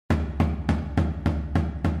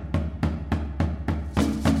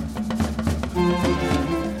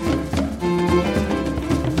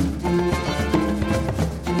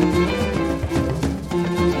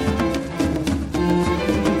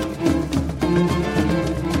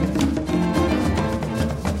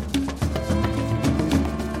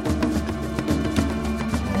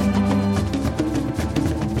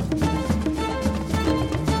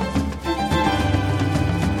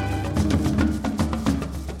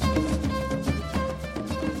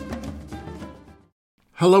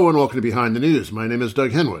Hello and welcome to Behind the News. My name is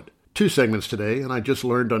Doug Henwood. 2 segments today, and I just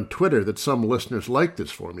learned on Twitter that some listeners like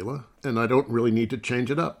this formula, and I don't really need to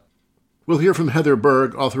change it up. We'll hear from Heather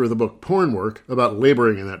Berg, author of the book Porn Work, about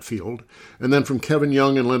laboring in that field, and then from Kevin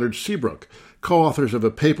Young and Leonard Seabrook, co-authors of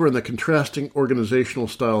a paper on the contrasting organizational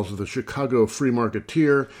styles of the Chicago free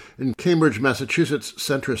marketeer and Cambridge, Massachusetts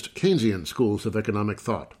centrist Keynesian schools of economic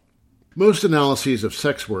thought. Most analyses of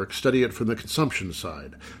sex work study it from the consumption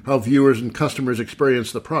side, how viewers and customers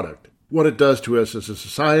experience the product, what it does to us as a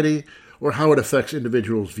society, or how it affects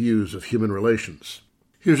individuals' views of human relations.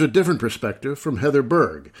 Here's a different perspective from Heather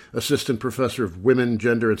Berg, assistant professor of women,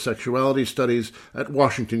 gender, and sexuality studies at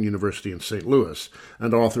Washington University in St. Louis,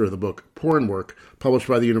 and author of the book Porn Work, published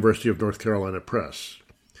by the University of North Carolina Press.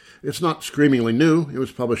 It's not screamingly new, it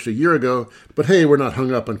was published a year ago, but hey, we're not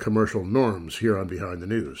hung up on commercial norms here on Behind the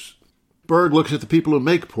News. Berg looks at the people who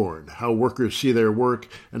make porn, how workers see their work,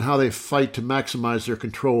 and how they fight to maximize their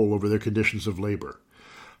control over their conditions of labor.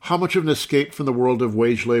 How much of an escape from the world of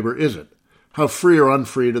wage labor is it? How free or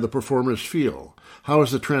unfree do the performers feel? How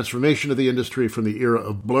has the transformation of the industry from the era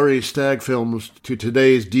of blurry stag films to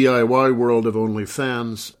today's DIY world of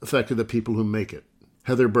OnlyFans affected the people who make it?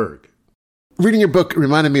 Heather Berg. Reading your book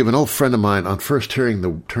reminded me of an old friend of mine on first hearing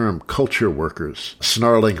the term culture workers,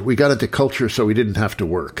 snarling, "We got into culture so we didn't have to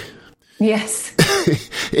work." Yes.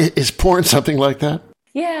 Is porn something like that?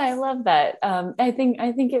 Yeah, I love that. I think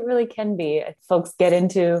it really can be. Folks get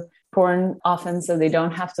into porn often so they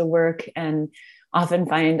don't have to work and often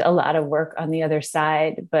find a lot of work on the other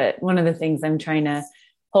side. But one of the things I'm trying to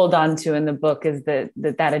hold on to in the book is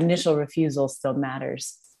that initial refusal still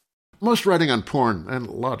matters. Most writing on porn, and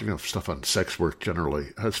a lot of stuff on sex work generally,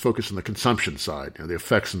 has focused on the consumption side, the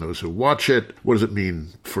effects on those who watch it, what does it mean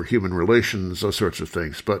for human relations, those sorts of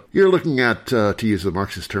things. But you're looking at, to use the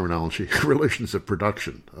Marxist terminology, relations of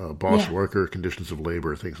production, boss-worker, conditions of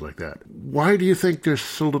labor, things like that. Why do you think there's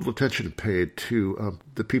so little attention paid to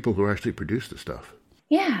the people who actually produce the stuff?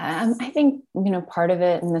 Yeah, I think, part of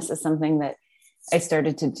it, and this is something that I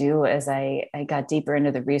started to do as I got deeper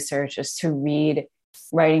into the research, is to read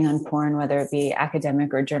writing on porn, whether it be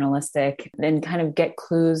academic or journalistic, and kind of get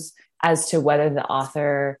clues as to whether the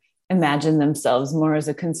author imagined themselves more as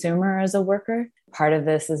a consumer or as a worker. Part of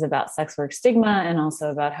this is about sex work stigma and also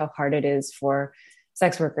about how hard it is for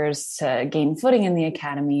sex workers to gain footing in the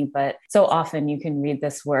academy. But so often you can read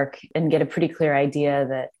this work and get a pretty clear idea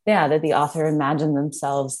that the author imagined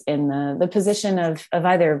themselves in the position of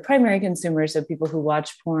either primary consumers, so people who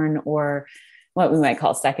watch porn, or what we might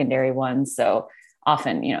call secondary ones. So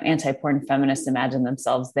often, anti-porn feminists imagine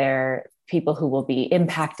themselves there, people who will be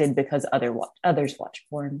impacted because others watch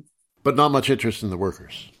porn. But not much interest in the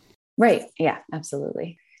workers. Right. Yeah,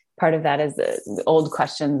 absolutely. Part of that is the old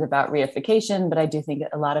questions about reification, but I do think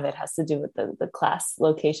a lot of it has to do with the class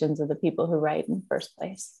locations of the people who write in the first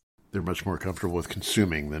place. They're much more comfortable with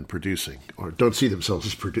consuming than producing, or don't see themselves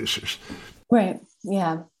as producers. Right.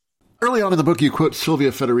 Yeah. Early on in the book, you quote Sylvia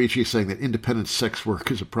Federici saying that independent sex work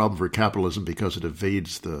is a problem for capitalism because it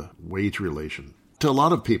evades the wage relation. To a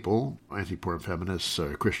lot of people, anti-porn feminists,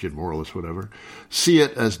 Christian moralists, whatever, see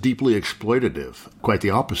it as deeply exploitative, quite the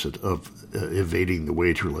opposite of evading the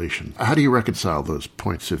wage relation. How do you reconcile those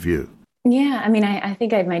points of view? Yeah, I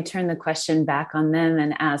think I might turn the question back on them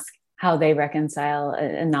and ask how they reconcile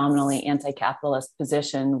a nominally anti-capitalist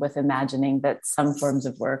position with imagining that some forms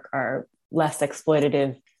of work are less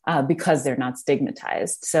exploitative because they're not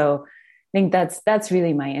stigmatized. So I think that's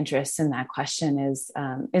really my interest in that question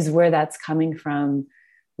is where that's coming from,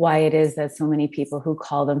 why it is that so many people who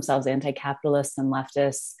call themselves anti-capitalists and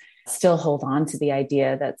leftists still hold on to the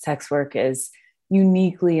idea that sex work is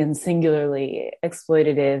uniquely and singularly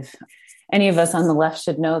exploitative. Any of us on the left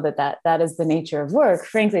should know that is the nature of work,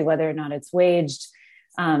 frankly, whether or not it's waged.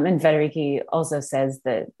 And Federici also says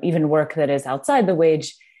that even work that is outside the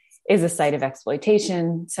wage is a site of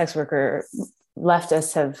exploitation. Sex worker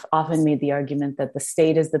leftists have often made the argument that the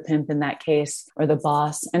state is the pimp in that case, or the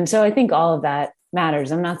boss. And so I think all of that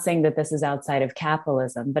matters. I'm not saying that this is outside of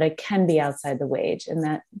capitalism, but it can be outside the wage.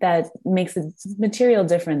 And that makes a material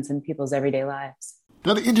difference in people's everyday lives.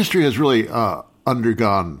 Now, the industry has really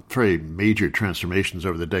undergone very major transformations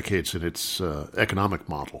over the decades in its economic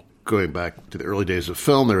model. going back to the early days of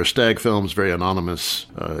film. There were stag films, very anonymous.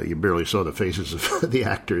 You barely saw the faces of the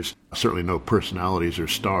actors, certainly no personalities or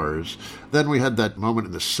stars. Then we had that moment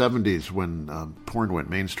in the 70s when porn went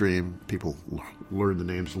mainstream. People learned the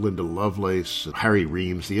names Linda Lovelace, Harry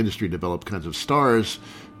Reams. The industry developed kinds of stars.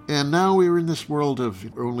 And now we're in this world of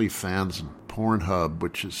OnlyFans and Pornhub,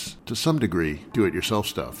 which is, to some degree, do-it-yourself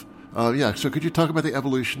stuff. So could you talk about the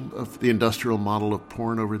evolution of the industrial model of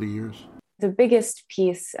porn over the years? The biggest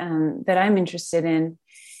piece that I'm interested in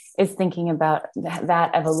is thinking about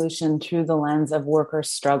that evolution through the lens of workers'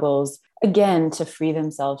 struggles, again, to free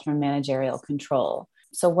themselves from managerial control.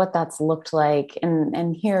 So what that's looked like,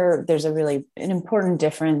 and here there's an important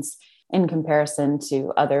difference in comparison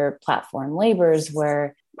to other platform labors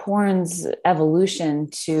where porn's evolution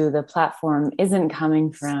to the platform isn't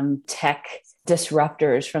coming from tech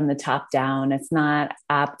disruptors from the top down. It's not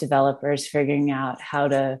app developers figuring out how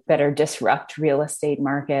to better disrupt real estate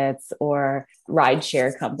markets or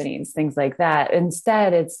rideshare companies, things like that.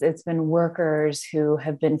 Instead, it's been workers who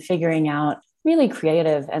have been figuring out really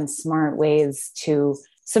creative and smart ways to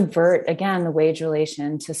subvert, again, the wage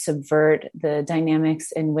relation, to subvert the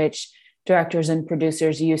dynamics in which directors and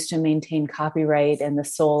producers used to maintain copyright and the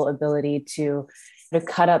sole ability to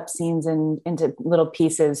cut up scenes into little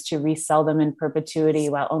pieces to resell them in perpetuity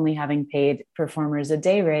while only having paid performers a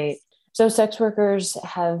day rate. So sex workers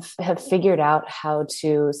have figured out how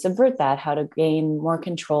to subvert that, how to gain more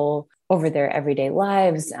control over their everyday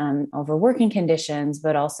lives, over working conditions,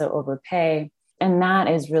 but also over pay. And that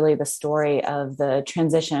is really the story of the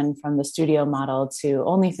transition from the studio model to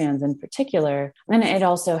OnlyFans in particular. And it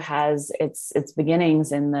also has its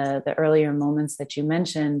beginnings in the earlier moments that you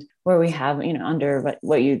mentioned, where we have, under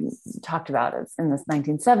what you talked about in the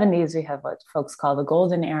 1970s, we have what folks call the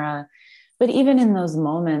golden era. But even in those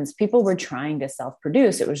moments, people were trying to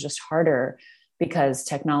self-produce. It was just harder because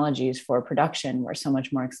technologies for production were so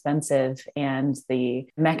much more expensive and the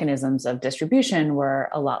mechanisms of distribution were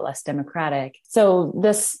a lot less democratic. So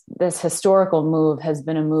this historical move has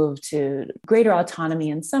been a move to greater autonomy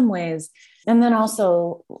in some ways, and then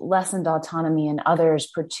also lessened autonomy in others,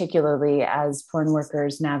 particularly as porn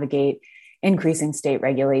workers navigate increasing state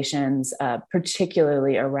regulations,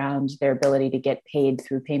 particularly around their ability to get paid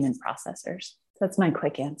through payment processors. That's my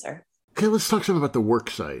quick answer. Okay, let's talk some about the work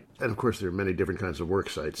site. And of course, there are many different kinds of work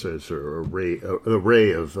sites. There's an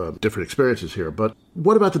array of different experiences here. But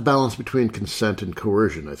what about the balance between consent and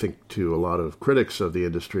coercion? I think to a lot of critics of the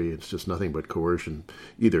industry, it's just nothing but coercion,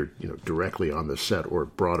 either directly on the set or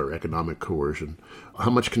broader economic coercion.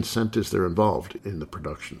 How much consent is there involved in the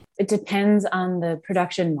production? It depends on the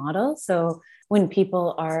production model. So when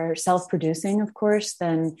people are self-producing, of course,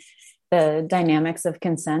 then the dynamics of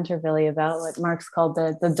consent are really about what Marx called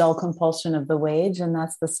the dull compulsion of the wage. And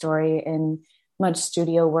that's the story in much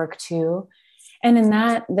studio work too. And in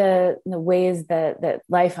that, the ways that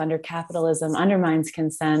life under capitalism undermines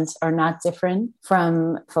consent are not different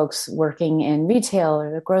from folks working in retail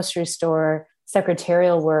or the grocery store,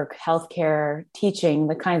 secretarial work, healthcare, teaching,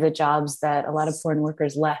 the kinds of jobs that a lot of foreign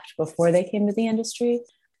workers left before they came to the industry.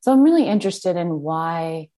 So I'm really interested in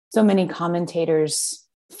why so many commentators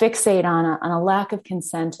fixate on a lack of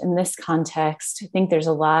consent in this context. I think there's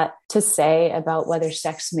a lot to say about whether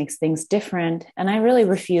sex makes things different. And I really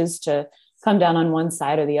refuse to come down on one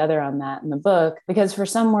side or the other on that in the book, because for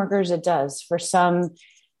some workers, it does. For some,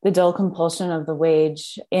 the dull compulsion of the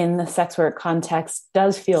wage in the sex work context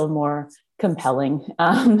does feel more compelling.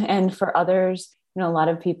 And for others, a lot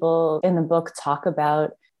of people in the book talk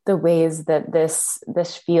about the ways that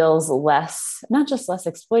this feels less, not just less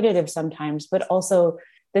exploitative sometimes, but also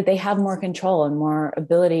that they have more control and more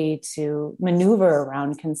ability to maneuver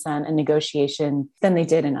around consent and negotiation than they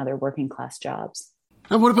did in other working class jobs.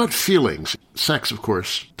 And what about feelings? Sex, of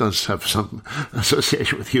course, does have some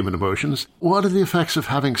association with human emotions. What are the effects of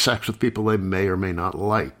having sex with people they may or may not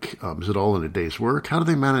like? Is it all in a day's work? How do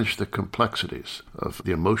they manage the complexities of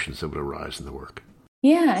the emotions that would arise in the work?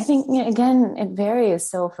 Yeah, I think, again, it varies.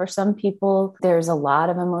 So for some people, there's a lot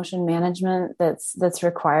of emotion management that's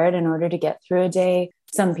required in order to get through a day.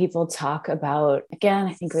 Some people talk about, again,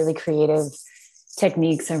 I think really creative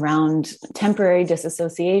techniques around temporary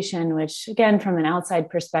disassociation, which, again, from an outside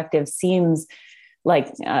perspective, seems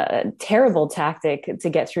like a terrible tactic to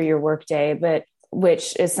get through your workday, but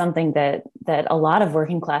which is something that a lot of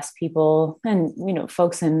working class people and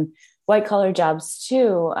folks in white collar jobs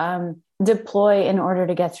too deploy in order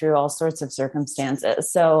to get through all sorts of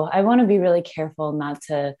circumstances. So I want to be really careful not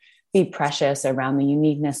to be precious around the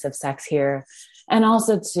uniqueness of sex here, and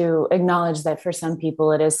also to acknowledge that for some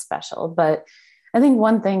people it is special. But I think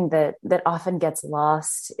one thing that often gets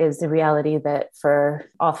lost is the reality that for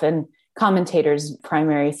often commentators'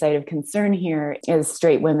 primary site of concern here is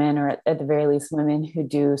straight women, or at the very least, women who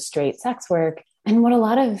do straight sex work. And what a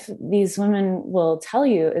lot of these women will tell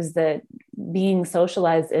you is that being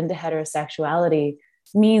socialized into heterosexuality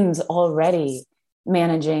means already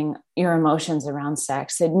managing your emotions around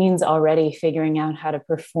sex. It means already figuring out how to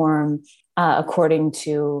perform according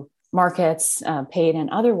to markets, paid and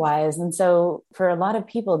otherwise. And so for a lot of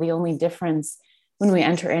people, the only difference when we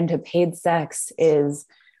enter into paid sex is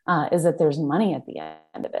that there's money at the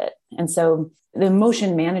end of it. And so the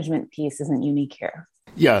emotion management piece isn't unique here.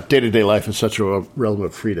 Yeah, day-to-day life is such a realm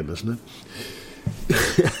of freedom, isn't it?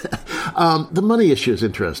 The money issue is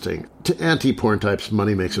interesting. To anti-porn types,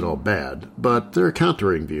 money makes it all bad, but there are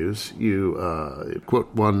countering views. You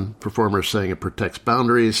quote one performer saying it protects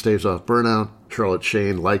boundaries, staves off burnout. Charlotte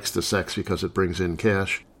Shane likes the sex because it brings in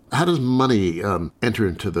cash. How does money enter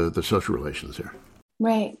into the social relations here?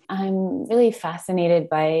 Right. I'm really fascinated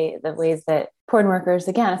by the ways that porn workers,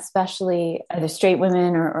 again, especially either straight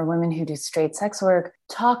women or women who do straight sex work,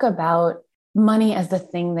 talk about money as the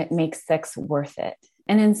thing that makes sex worth it.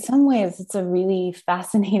 And in some ways, it's a really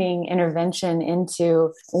fascinating intervention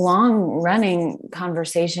into long-running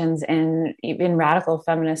conversations in radical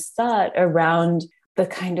feminist thought around the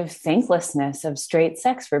kind of thanklessness of straight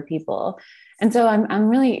sex for people. And so I'm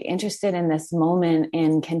really interested in this moment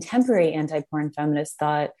in contemporary anti-porn feminist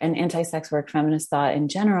thought and anti-sex work feminist thought in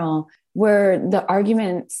general, where the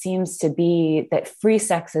argument seems to be that free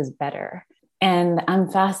sex is better. And I'm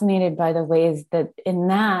fascinated by the ways that in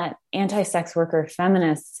that anti-sex worker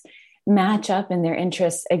feminists match up in their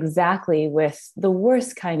interests exactly with the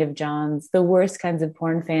worst kind of Johns, the worst kinds of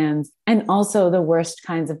porn fans, and also the worst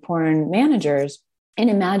kinds of porn managers in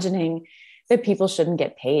imagining that people shouldn't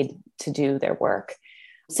get paid to do their work.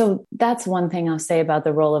 So that's one thing I'll say about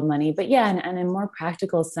the role of money. But yeah, and in a more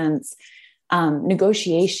practical sense,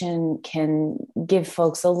 negotiation can give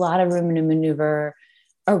folks a lot of room to maneuver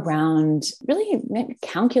around really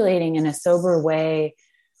calculating in a sober way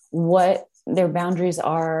what their boundaries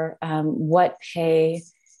are, what pay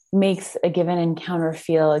makes a given encounter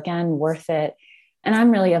feel, again, worth it. And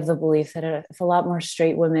I'm really of the belief that if a lot more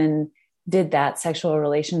straight women did that, sexual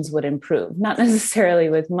relations would improve, not necessarily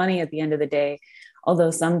with money at the end of the day,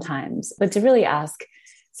 although sometimes, but to really ask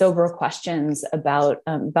sober questions about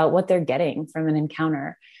what they're getting from an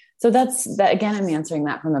encounter. So that's that. Again, I'm answering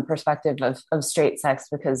that from the perspective of straight sex,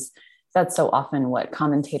 because that's so often what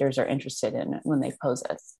commentators are interested in when they pose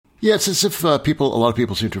it. Yeah, it's as if a lot of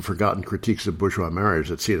people seem to have forgotten critiques of bourgeois marriage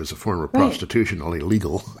that see it as a form of prostitution, only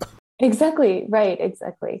legal. Exactly. Right.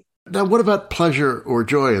 Exactly. Now, what about pleasure or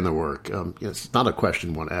joy in the work? It's not a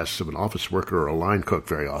question one asks of an office worker or a line cook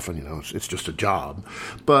very often. It's just a job.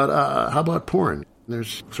 But how about porn?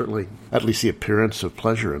 There's certainly at least the appearance of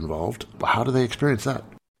pleasure involved. How do they experience that?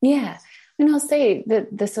 Yeah. And I'll say that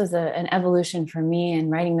this was an evolution for me in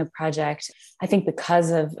writing the project. I think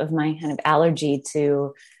because of my kind of allergy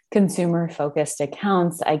to consumer-focused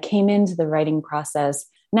accounts, I came into the writing process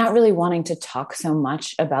not really wanting to talk so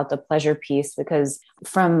much about the pleasure piece, because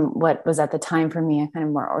from what was at the time for me a kind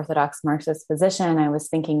of more orthodox Marxist position, I was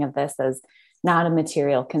thinking of this as not a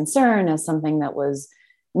material concern, as something that was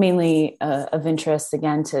mainly of interest,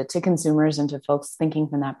 again, to consumers and to folks thinking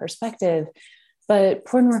from that perspective. But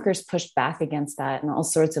porn workers pushed back against that in all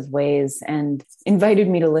sorts of ways and invited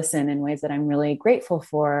me to listen in ways that I'm really grateful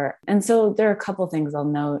for. And so there are a couple things I'll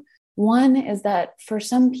note. One is that for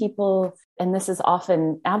some people, and this is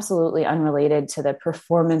often absolutely unrelated to the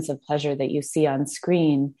performance of pleasure that you see on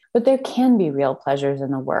screen, but there can be real pleasures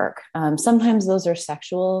in the work. Sometimes those are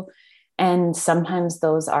sexual, and sometimes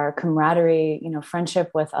those are camaraderie, friendship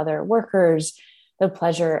with other workers, the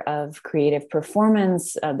pleasure of creative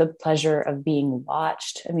performance, the pleasure of being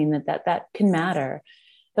watched. I mean, that can matter.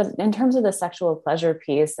 But in terms of the sexual pleasure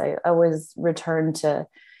piece, I always return to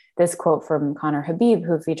this quote from Conner Habib,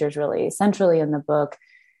 who features really centrally in the book,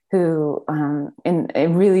 who in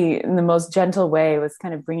the most gentle way was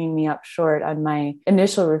kind of bringing me up short on my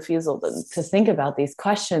initial refusal to think about these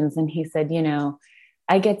questions. And he said,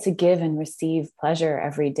 I get to give and receive pleasure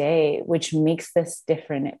every day, which makes this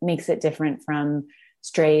different. It makes it different from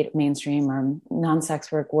straight, mainstream, or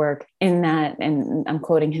non-sex work in that, and I'm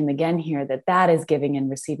quoting him again here, that is giving and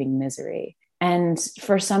receiving misery. And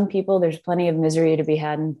for some people, there's plenty of misery to be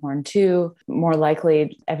had in porn too, more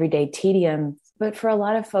likely everyday tedium. But for a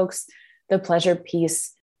lot of folks, the pleasure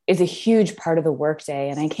piece is a huge part of the workday.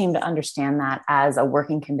 And I came to understand that as a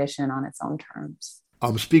working condition on its own terms.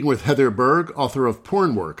 I'm speaking with Heather Berg, author of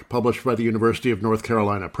Porn Work, published by the University of North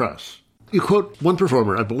Carolina Press. You quote one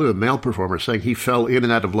performer, I believe a male performer, saying he fell in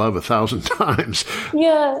and out of love 1,000 times.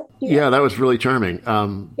 Yeah, that was really charming.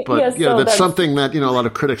 But that's something that, a lot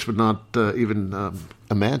of critics would not even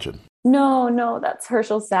imagine. No, that's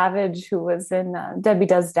Herschel Savage, who was in Debbie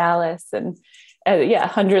Does Dallas and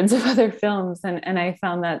hundreds of other films. And I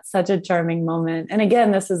found that such a charming moment. And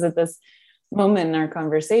again, this is at this moment in our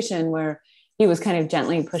conversation where he was kind of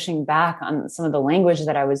gently pushing back on some of the language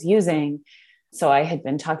that I was using. So I had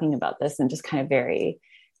been talking about this in just kind of very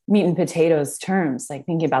meat and potatoes terms, like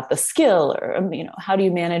thinking about the skill or, how do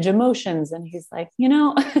you manage emotions? And he's like,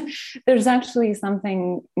 there's actually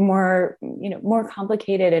something more, more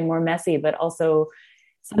complicated and more messy, but also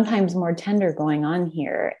sometimes more tender going on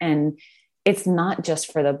here. And it's not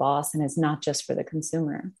just for the boss and it's not just for the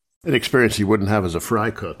consumer. An experience you wouldn't have as a fry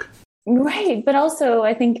cook. Right. But also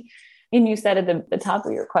I think, and you said at the top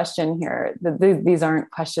of your question here, that these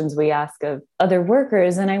aren't questions we ask of other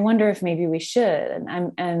workers. And I wonder if maybe we should.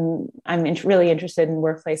 And I'm really interested in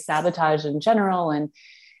workplace sabotage in general and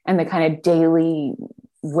the kind of daily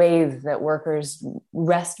ways that workers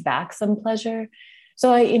wrest back some pleasure.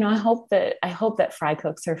 So I hope that fry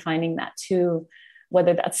cooks are finding that too,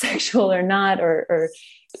 whether that's sexual or not, or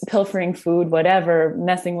pilfering food, whatever,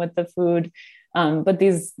 messing with the food. But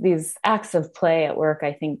these acts of play at work,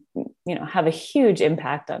 I think, have a huge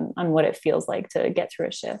impact on what it feels like to get through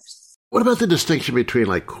a shift. What about the distinction between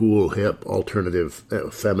like cool, hip, alternative,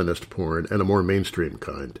 feminist porn and a more mainstream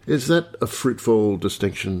kind? Is that a fruitful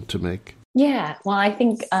distinction to make? Yeah, well, I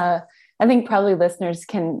think probably listeners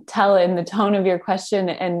can tell in the tone of your question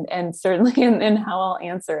and certainly in how I'll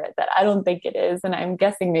answer it that I don't think it is. And I'm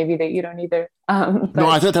guessing maybe that you don't either. No,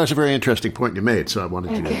 I thought that was a very interesting point you made. So I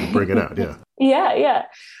wanted you to bring it out. Yeah.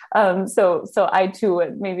 Yeah. So I too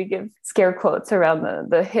would maybe give scare quotes around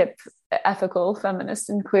the hip, ethical, feminist,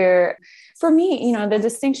 and queer. For me, the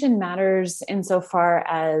distinction matters insofar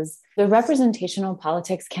as the representational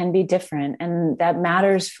politics can be different, and that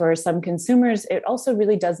matters for some consumers. It also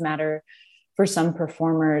really does matter for some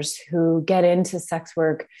performers who get into sex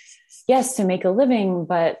work, yes, to make a living,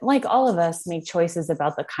 but like all of us, make choices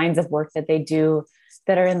about the kinds of work that they do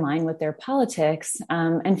that are in line with their politics.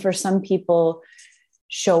 And for some people,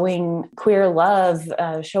 showing queer love,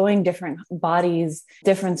 showing different bodies,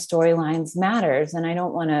 different storylines matters. And I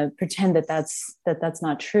don't want to pretend that that's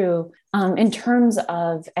not true. In terms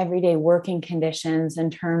of everyday working conditions, in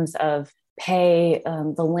terms of pay,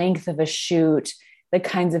 the length of a shoot, the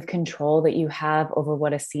kinds of control that you have over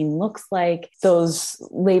what a scene looks like, those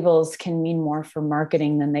labels can mean more for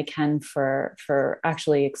marketing than they can for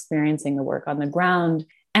actually experiencing the work on the ground.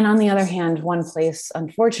 And on the other hand, one place,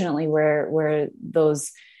 unfortunately, where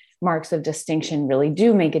those marks of distinction really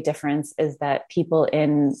do make a difference is that people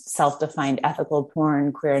in self-defined ethical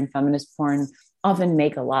porn, queer and feminist porn, often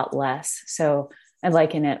make a lot less. So I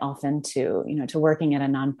liken it often to working at a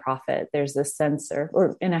nonprofit. There's this sense,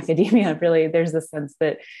 or in academia, really, there's this sense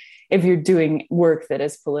that if you're doing work that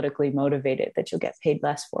is politically motivated, that you'll get paid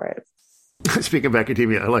less for it. Speaking of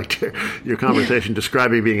academia, I liked your conversation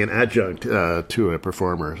describing being an adjunct to a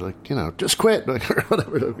performer. It's like, just quit or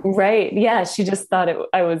whatever. Right. Yeah. She just thought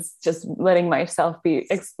I was just letting myself be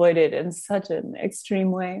exploited in such an extreme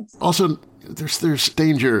way. Also, there's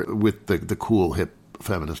danger with the cool, hip,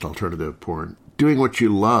 feminist alternative porn. Doing what you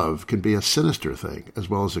love can be a sinister thing as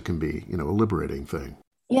well as it can be, a liberating thing.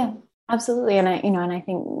 Yeah, absolutely. And I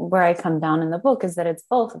think where I come down in the book is that it's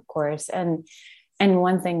both, of course. And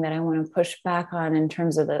one thing that I want to push back on in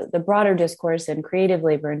terms of the broader discourse and creative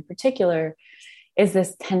labor in particular is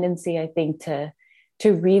this tendency, I think, to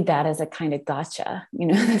read that as a kind of gotcha,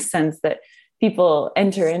 the sense that people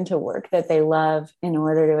enter into work that they love in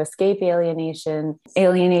order to escape alienation.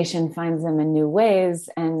 Alienation finds them in new ways.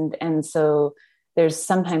 And so there's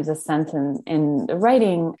sometimes a sense in the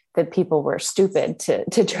writing that people were stupid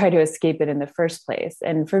to try to escape it in the first place.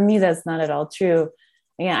 And for me, that's not at all true.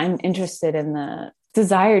 Yeah, I'm interested in the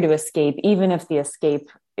desire to escape, even if the escape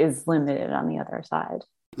is limited on the other side.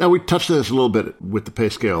 Now, we touched on this a little bit with the pay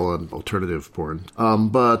scale on alternative porn,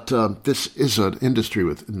 but this is an industry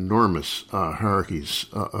with enormous hierarchies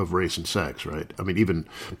of race and sex, right? I mean,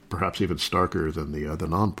 perhaps even starker than the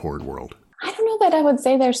non-porn world. I don't know that I would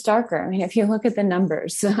say they're starker. I mean, if you look at the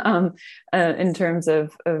numbers in terms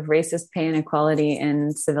of racist pay inequality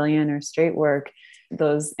in civilian or straight work,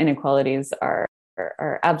 those inequalities are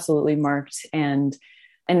absolutely marked. And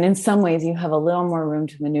in some ways you have a little more room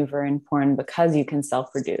to maneuver in porn because you can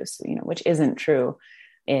self-produce, which isn't true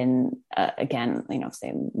in, again,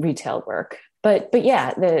 say retail work. But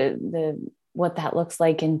yeah, the what that looks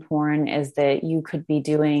like in porn is that you could be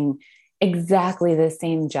doing exactly the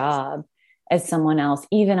same job as someone else,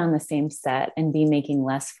 even on the same set, and be making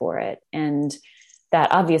less for it. And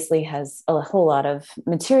that obviously has a whole lot of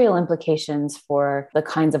material implications for the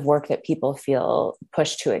kinds of work that people feel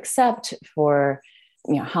pushed to accept, for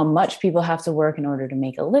how much people have to work in order to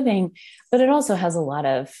make a living. But it also has a lot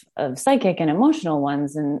of psychic and emotional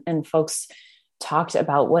ones. And folks talked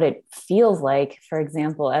about what it feels like, for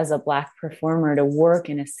example, as a Black performer, to work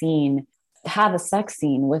in a scene, have a sex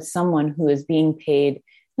scene with someone who is being paid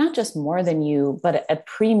not just more than you, but a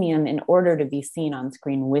premium in order to be seen on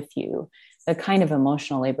screen with you. The kind of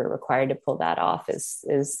emotional labor required to pull that off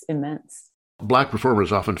is immense. Black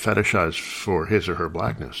performers often fetishize for his or her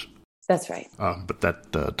Blackness. That's right. But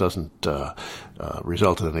that doesn't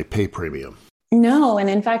result in any pay premium. No, and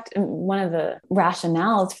in fact, one of the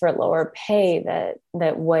rationales for lower pay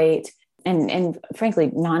that white and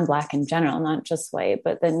frankly non-Black in general, not just white,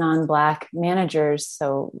 but the non-Black managers,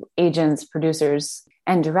 so agents, producers,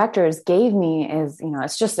 and directors gave me is,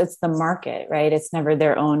 it's the market, right? It's never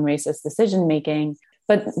their own racist decision making,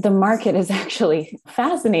 but the market is actually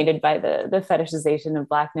fascinated by the fetishization of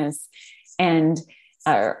Blackness, and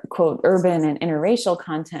quote, urban and interracial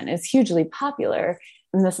content is hugely popular.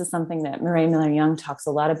 And this is something that Mireille Miller-Young talks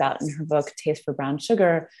a lot about in her book, Taste for Brown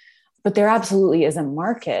Sugar. But there absolutely is a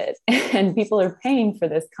market, and people are paying for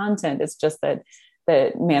this content. It's just that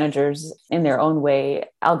the managers, in their own way,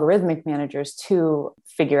 algorithmic managers, to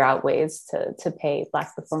figure out ways to pay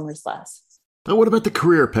Black performers less. Now, what about the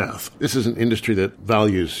career path? This is an industry that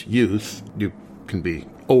values youth. You can be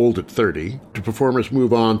old at 30. Do performers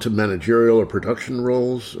move on to managerial or production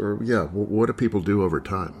roles? Or, what do people do over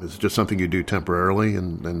time? Is it just something you do temporarily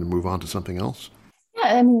and then move on to something else?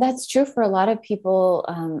 Yeah, I mean, that's true for a lot of people.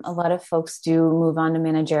 A lot of folks do move on to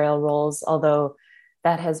managerial roles, although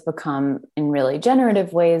that has become, in really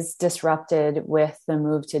generative ways, disrupted with the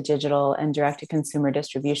move to digital and direct-to-consumer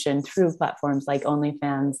distribution through platforms like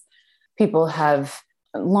OnlyFans. People have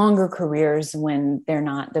longer careers when they're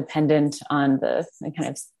not dependent on the kind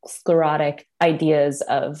of sclerotic ideas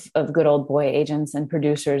of good old boy agents and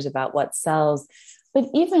producers about what sells. But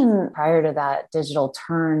even prior to that digital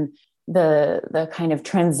turn, the kind of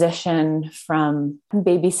transition from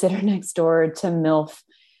babysitter next door to MILF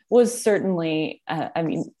was certainly,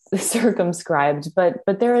 circumscribed,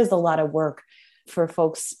 but there is a lot of work for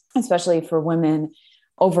folks, especially for women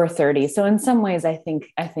over 30. So in some ways, I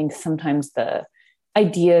think sometimes the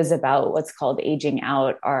ideas about what's called aging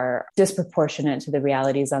out are disproportionate to the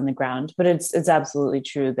realities on the ground. But it's absolutely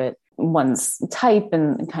true that one's type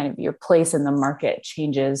and kind of your place in the market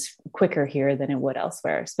changes quicker here than it would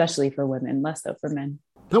elsewhere, especially for women, less so for men.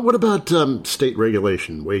 Now, what about state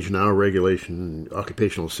regulation, wage and hour regulation,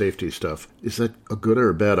 occupational safety stuff? Is that a good or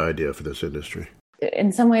a bad idea for this industry?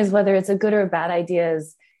 In some ways, whether it's a good or a bad idea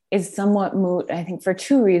is somewhat moot, I think, for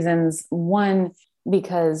two reasons. One,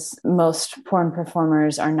 because most porn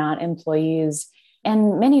performers are not employees,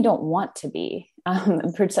 and many don't want to be,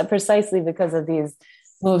 precisely because of these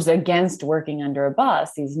moves against working under a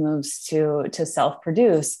boss, these moves to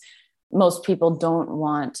self-produce. Most people don't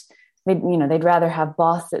want, they'd rather have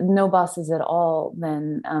no bosses at all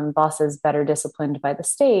than bosses better disciplined by the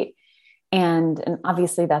state. And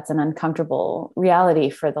obviously that's an uncomfortable reality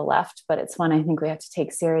for the left, but it's one I think we have to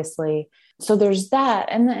take seriously. So there's that.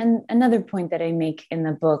 And another point that I make in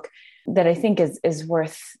the book that I think is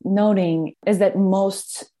worth noting is that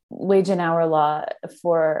most wage and hour law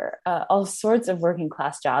for all sorts of working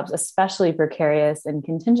class jobs, especially precarious and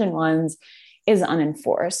contingent ones, is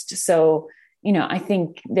unenforced. So, I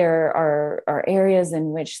think there are areas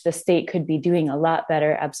in which the state could be doing a lot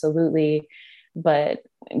better, absolutely. But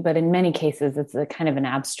in many cases, it's a kind of an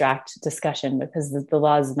abstract discussion because the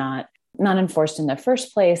law is not enforced in the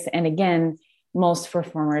first place. And again, most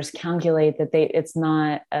performers calculate that it's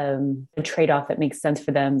not a trade-off that makes sense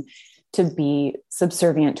for them to be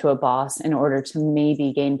subservient to a boss in order to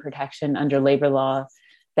maybe gain protection under labor law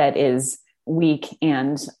that is weak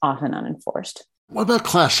and often unenforced. What about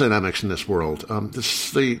class dynamics in this world?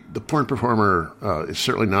 The porn performer is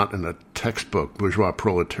certainly not in a textbook bourgeois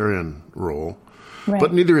proletarian role, right,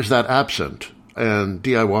 but neither is that absent. And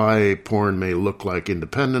DIY porn may look like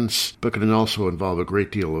independence, but can also involve a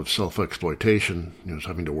great deal of self-exploitation,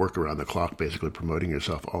 having to work around the clock, basically promoting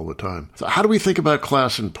yourself all the time. So how do we think about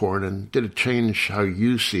class in porn, and did it change how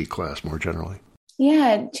you see class more generally?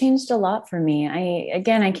 Yeah, it changed a lot for me.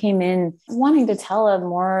 I came in wanting to tell a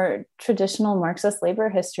more traditional Marxist labor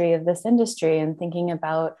history of this industry and thinking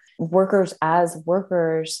about workers as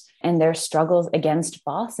workers and their struggles against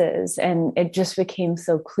bosses. And it just became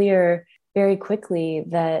so clear very quickly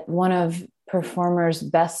that one of performers'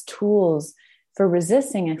 best tools for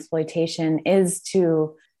resisting exploitation is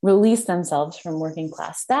to release themselves from working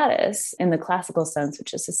class status in the classical sense,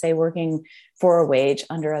 which is to say working for a wage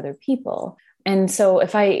under other people. And so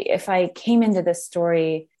if I came into this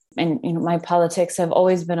story and my politics have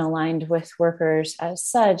always been aligned with workers as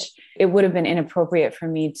such, it would have been inappropriate for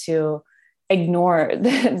me to ignore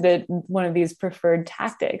that one of these preferred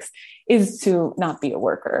tactics is to not be a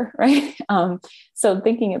worker, right? So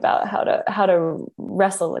thinking about how to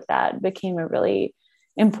wrestle with that became a really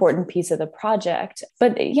important piece of the project.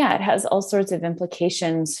 But yeah, it has all sorts of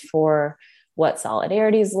implications for what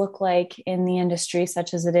solidarities look like in the industry,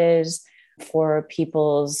 such as it is, for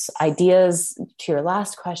people's ideas, to your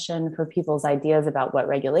last question, for people's ideas about what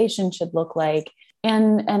regulation should look like,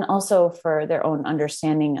 and also for their own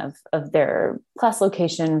understanding of their class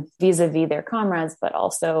location vis-a-vis their comrades, but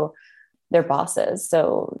also their bosses.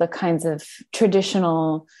 So the kinds of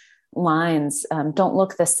traditional lines don't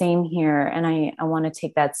look the same here. And I want to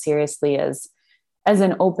take that seriously as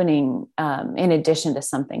an opening, in addition to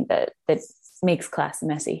something that makes class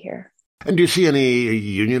messy here. And do you see any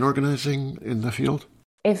union organizing in the field?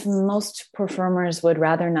 If most performers would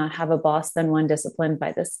rather not have a boss than one disciplined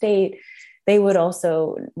by the state, they would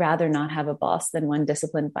also rather not have a boss than one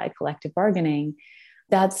disciplined by collective bargaining.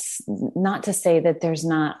 That's not to say that there's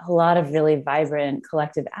not a lot of really vibrant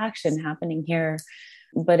collective action happening here,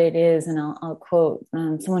 but it is, and I'll quote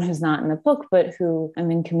someone who's not in the book, but who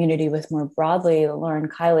I'm in community with more broadly, Lauren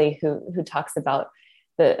Kiley, who talks about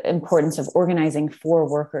the importance of organizing for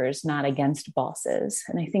workers, not against bosses.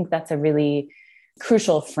 And I think that's a really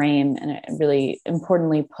crucial frame and really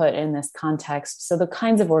importantly put in this context. So the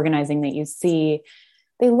kinds of organizing that you see,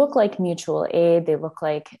 they look like mutual aid, they look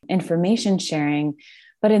like information sharing,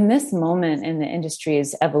 but in this moment in the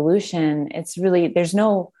industry's evolution, it's really, there's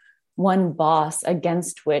no one boss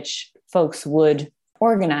against which folks would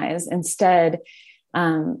organize. Instead,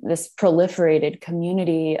 this proliferated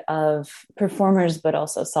community of performers, but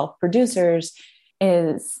also self-producers,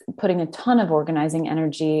 is putting a ton of organizing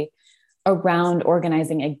energy around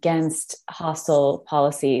organizing against hostile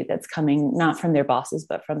policy that's coming not from their bosses,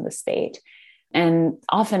 but from the state. And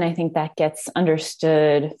often I think that gets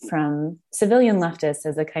understood from civilian leftists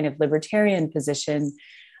as a kind of libertarian position,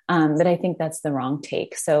 but I think that's the wrong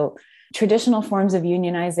take. So traditional forms of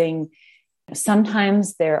unionizing,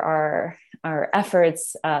 sometimes there are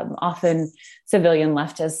efforts, often civilian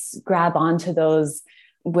leftists grab onto those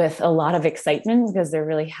with a lot of excitement because they're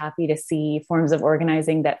really happy to see forms of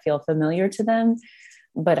organizing that feel familiar to them.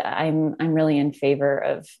 But I'm really in favor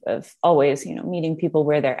of always, meeting people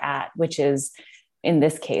where they're at, which is in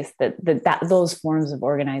this case that those forms of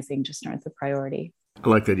organizing just aren't the priority. I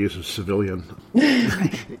like that use of civilian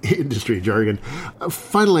industry jargon.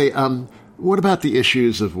 Finally, what about the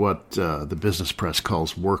issues of what the business press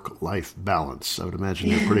calls work-life balance? I would imagine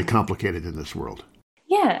they're pretty complicated in this world.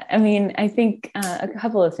 Yeah, I mean, I think a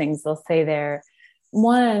couple of things they'll say there.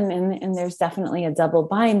 One, and there's definitely a double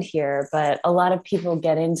bind here, but a lot of people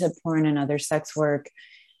get into porn and other sex work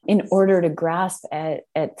in order to grasp at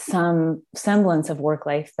some semblance of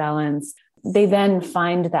work-life balance. They then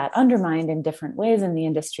find that undermined in different ways in the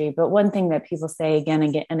industry. But one thing that people say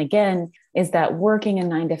again and again is that working a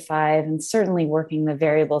 9-to-5 and certainly working the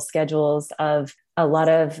variable schedules of a lot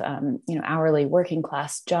of hourly working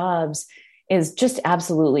class jobs is just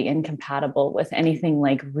absolutely incompatible with anything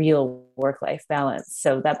like real work-life balance.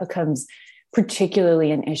 So that becomes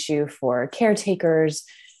particularly an issue for caretakers,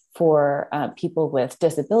 for people with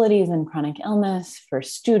disabilities and chronic illness, for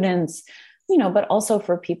students, but also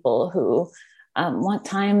for people who want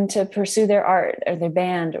time to pursue their art or their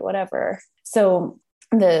band or whatever. So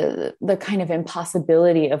the kind of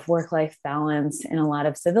impossibility of work-life balance in a lot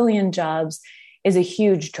of civilian jobs is a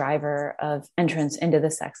huge driver of entrance into the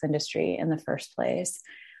sex industry in the first place.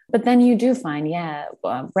 But then you do find,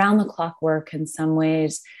 round-the-clock work in some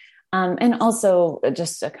ways, and also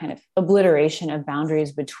just a kind of obliteration of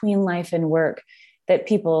boundaries between life and work that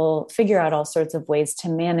people figure out all sorts of ways to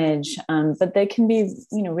manage, but they can be,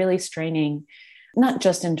 really straining, not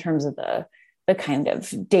just in terms of the kind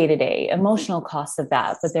of day-to-day emotional costs of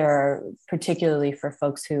that, but there are particularly for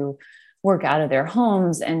folks who work out of their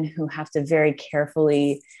homes and who have to very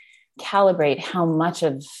carefully calibrate how much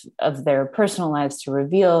of their personal lives to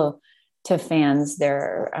reveal to fans.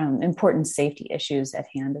 There are important safety issues at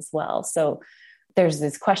hand as well. So there's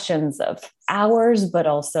these questions of hours, but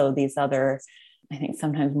also these other, I think,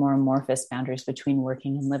 sometimes more amorphous boundaries between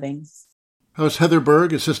working and living. That was Heather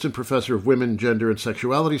Berg, Assistant Professor of Women, Gender, and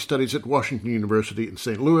Sexuality Studies at Washington University in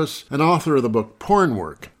St. Louis, and author of the book Porn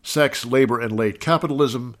Work, Sex, Labor, and Late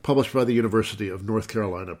Capitalism, published by the University of North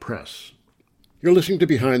Carolina Press. You're listening to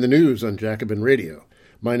Behind the News on Jacobin Radio.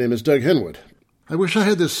 My name is Doug Henwood. I wish I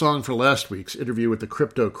had this song for last week's interview with the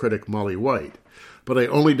crypto critic Molly White, but I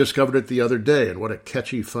only discovered it the other day, and what a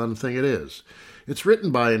catchy, fun thing it is. It's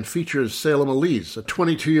written by and features Salem Elise, a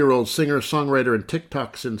 22-year-old singer, songwriter, and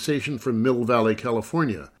TikTok sensation from Mill Valley,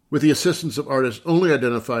 California, with the assistance of artists only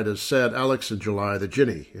identified as Sad Alex and July the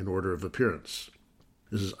Ginny in order of appearance.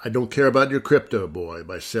 This is I Don't Care About Your Crypto Boy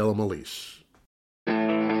by Salem Elise.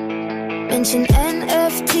 Mention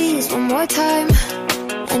NFTs one more time,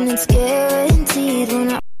 and it's guaranteed we're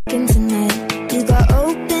not f***ing tonight. You got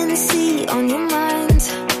OpenSea on your mind,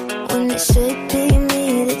 when it should be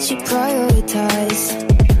me that you prioritize.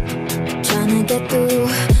 Trying to get through,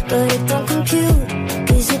 but it don't compute,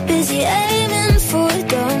 'cause you're busy aiming for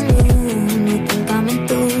the moon. You think I'm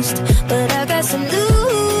enthused, but I got some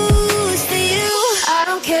news for you. I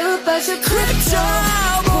don't care about your crypto,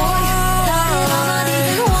 boy. Not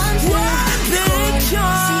even one Bitcoin.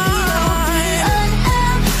 See, I'll be an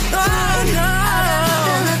app.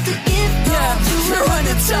 I'll have to give back to run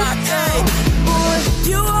the talk, boy.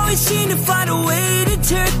 You always seem to find a way to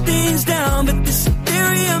tear things down, but this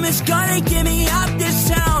Ethereum is gonna get me out this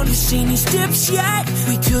town. You seen these dips yet?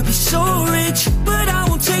 We could be so rich, but I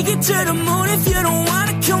won't take it to the moon if you don't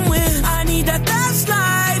wanna come with. I need that fast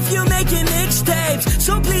life, you making mixtapes,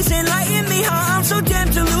 so please enlighten me how I'm so damn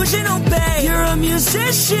delusional, babe. You're a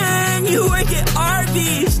musician, you work at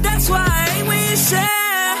Arby's, that's why I ain't what you say. I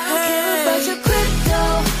don't care about your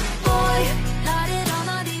crypto, boy. Not at all,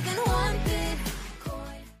 not even one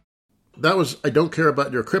Bitcoin. That was I Don't Care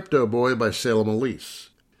About Your Crypto Boy by Salem Elise.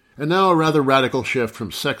 And now a rather radical shift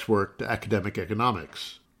from sex work to academic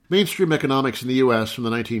economics. Mainstream economics in the U.S. from the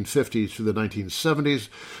 1950s through the 1970s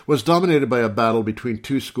was dominated by a battle between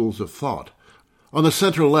two schools of thought. On the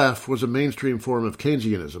center left was a mainstream form of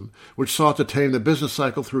Keynesianism, which sought to tame the business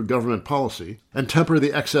cycle through government policy and temper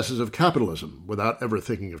the excesses of capitalism, without ever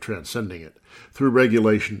thinking of transcending it, through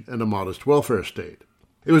regulation and a modest welfare state.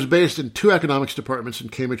 It was based in two economics departments in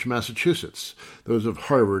Cambridge, Massachusetts, those of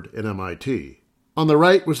Harvard and MIT. On the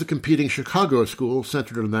right was the competing Chicago school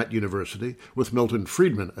centered on that university, with Milton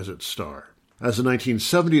Friedman as its star. As the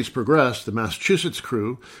 1970s progressed, the Massachusetts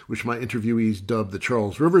crew, which my interviewees dubbed the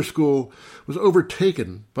Charles River School, was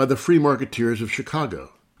overtaken by the free marketeers of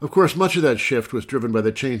Chicago. Of course, much of that shift was driven by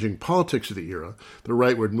the changing politics of the era, the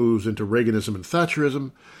rightward moves into Reaganism and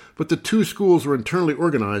Thatcherism, but the two schools were internally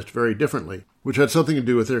organized very differently, which had something to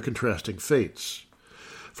do with their contrasting fates.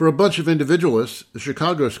 For a bunch of individualists, the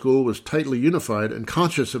Chicago school was tightly unified and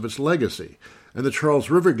conscious of its legacy, and the Charles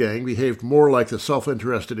River Gang behaved more like the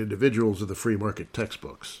self-interested individuals of the free market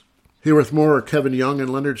textbooks. Here with more are Kevin Young and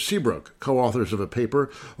Leonard Seabrook, co-authors of a paper,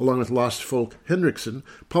 along with Lars Folk Henriksen,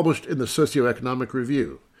 published in the Socioeconomic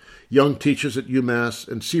Review. Young teaches at UMass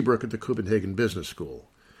and Seabrook at the Copenhagen Business School.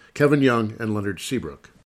 Kevin Young and Leonard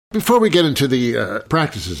Seabrook. Before we get into the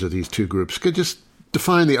practices of these two groups, could you just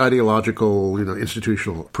define the ideological,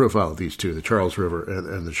 institutional profile of these two, the Charles River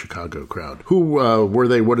and the Chicago crowd? Who were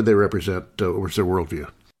they? What did they represent? What was their worldview?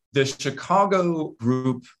 The Chicago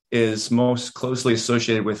group is most closely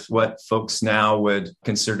associated with what folks now would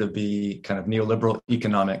consider to be kind of neoliberal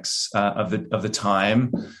economics of the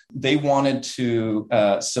time. They wanted to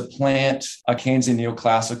supplant a Keynesian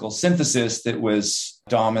neoclassical synthesis that was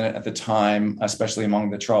dominant at the time, especially among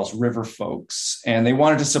the Charles River folks. And they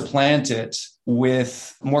wanted to supplant it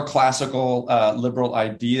with more classical liberal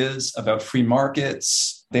ideas about free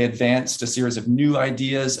markets. They advanced a series of new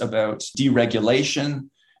ideas about deregulation.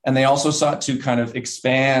 And they also sought to kind of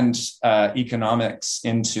expand economics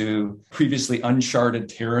into previously uncharted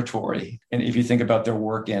territory. And if you think about their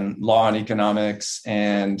work in law and economics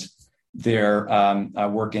and their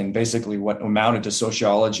work in basically what amounted to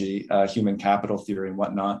sociology, human capital theory and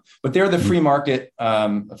whatnot. But they're the free market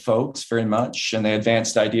folks very much. And they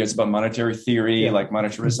advanced ideas about monetary theory, like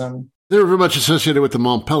monetarism. They were very much associated with the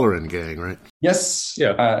Mont Pelerin gang, right? Yes,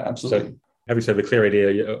 absolutely. So having sort of a clear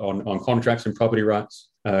idea on contracts and property rights,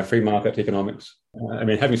 free market economics.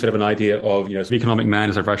 Having sort of an idea of, the economic man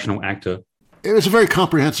as a rational actor. It was a very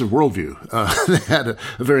comprehensive worldview. They had a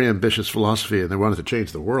very ambitious philosophy, and they wanted to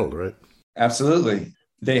change the world, right? Absolutely.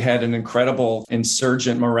 They had an incredible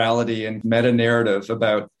insurgent morality and meta-narrative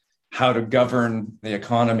about how to govern the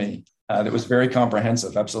economy that was very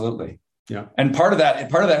comprehensive. Absolutely. Yeah. And part of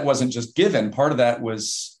that wasn't just given. Part of that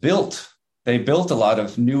was built. They built a lot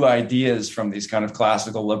of new ideas from these kind of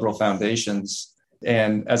classical liberal foundations.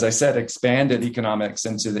 And as I said, expanded economics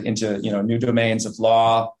into new domains of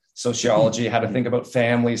law, sociology, how to think about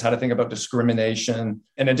families, how to think about discrimination,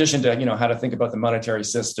 in addition to, how to think about the monetary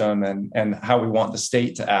system and how we want the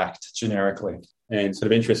state to act generically. And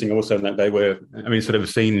sort of interesting also that they were, sort of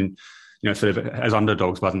seen sort of as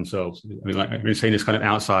underdogs by themselves. Seen as kind of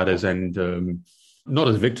outsiders and not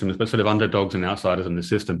as victims, but sort of underdogs and outsiders in the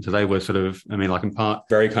system. So they were sort of, in part,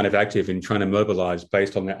 very kind of active in trying to mobilize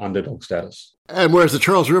based on their underdog status. And whereas the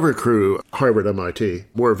Charles River crew, Harvard, MIT,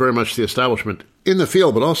 were very much the establishment in the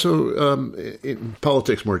field, but also in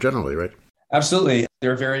politics more generally, right? Absolutely.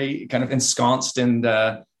 They're very kind of ensconced in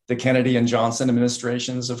the Kennedy and Johnson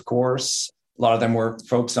administrations, of course. A lot of them were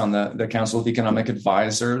folks on the Council of Economic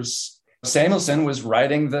Advisors. Samuelson was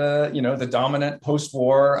writing the dominant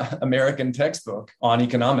post-war American textbook on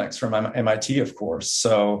economics from MIT, of course.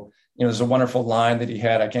 So, there's a wonderful line that he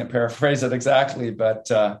had. I can't paraphrase it exactly, but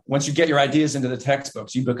once you get your ideas into the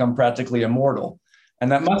textbooks, you become practically immortal.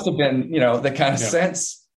 And that must have been, the kind of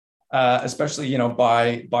sense, especially,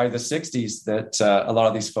 by the 60s that a lot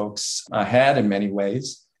of these folks had in many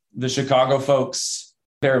ways. The Chicago folks,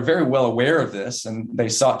 they're very well aware of this, and they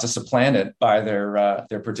sought to supplant it by their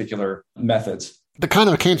particular methods. The kind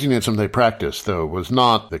of Keynesianism they practiced, though, was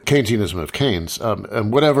not the Keynesianism of Keynes.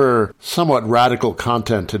 And whatever somewhat radical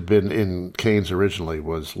content had been in Keynes originally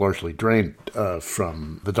was largely drained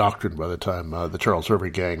from the doctrine by the time the Charles River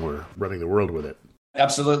gang were running the world with it.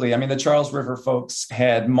 Absolutely. The Charles River folks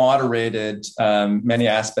had moderated many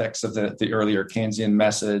aspects of the earlier Keynesian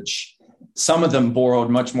message. Some of them borrowed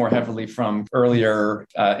much more heavily from earlier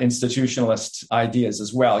institutionalist ideas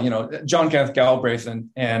as well. John Kenneth Galbraith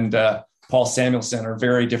and Paul Samuelson are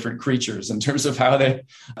very different creatures in terms of how they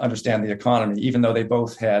understand the economy, even though they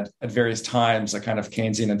both had at various times a kind of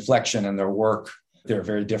Keynesian inflection in their work. They're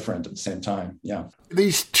very different at the same time. Yeah.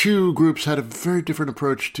 These two groups had a very different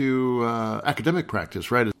approach to academic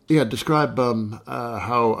practice, right? Yeah, describe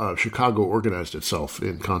how Chicago organized itself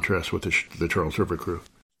in contrast with the Charles River crew.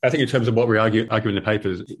 I think in terms of what we argue in the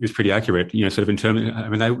papers is pretty accurate. Sort of in terms,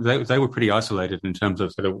 they were pretty isolated in terms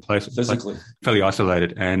of sort of places, physically, fairly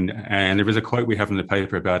isolated. And there is a quote we have in the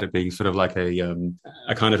paper about it being sort of like a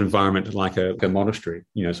kind of environment like a monastery.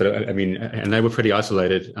 And they were pretty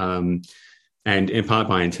isolated. And in part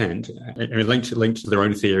by intent, linked to their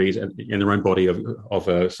own theories and their own body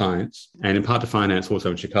of science, and in part to finance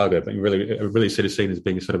also in Chicago, but really sort of seen as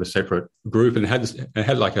being sort of a separate group, and it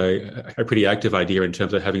had like a pretty active idea in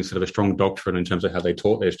terms of having sort of a strong doctrine in terms of how they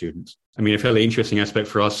taught their students. A fairly interesting aspect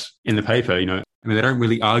for us in the paper, they don't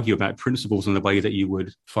really argue about principles in the way that you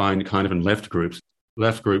would find kind of in left groups.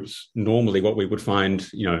 Left groups, normally what we would find,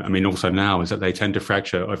 also now, is that they tend to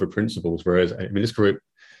fracture over principles, whereas this group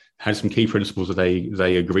had some key principles that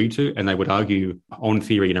they agreed to, and they would argue on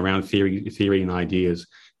theory and around theory and ideas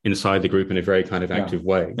inside the group in a very kind of active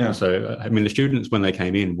way. Yeah. So, the students, when they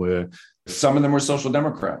came in, were... Some of them were social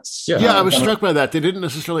democrats. Yeah, I was struck by that. They didn't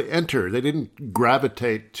necessarily enter. They didn't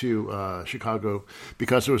gravitate to Chicago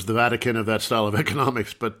because it was the Vatican of that style of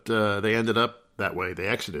economics, but they ended up that way. They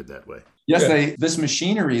exited that way. Yes, this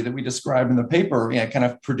machinery that we describe in the paper kind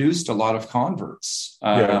of produced a lot of converts.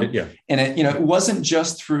 And it wasn't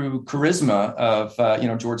just through charisma of,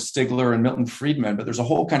 George Stigler and Milton Friedman, but there's a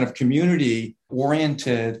whole kind of community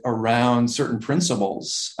oriented around certain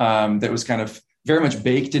principles that was kind of very much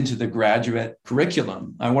baked into the graduate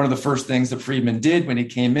curriculum. One of the first things that Friedman did when he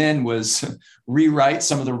came in was rewrite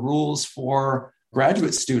some of the rules for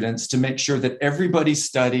graduate students to make sure that everybody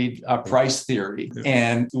studied price theory,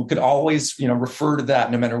 and we could always, refer to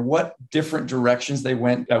that no matter what different directions they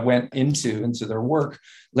went into their work.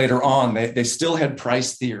 Later on, they still had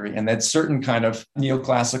price theory and had certain kind of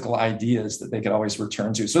neoclassical ideas that they could always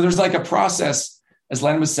return to. So there's like a process, as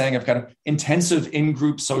Len was saying, of kind of intensive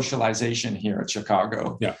in-group socialization here at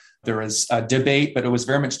Chicago. Yeah. There was a debate, but it was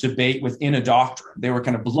very much debate within a doctrine. They were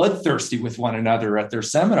kind of bloodthirsty with one another at their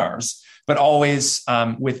seminars, but always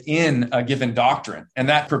within a given doctrine. And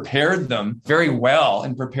that prepared them very well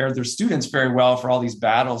and prepared their students very well for all these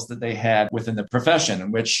battles that they had within the profession,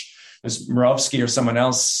 in which, as Murawski or someone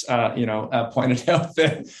else, pointed out,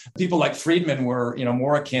 that people like Friedman were,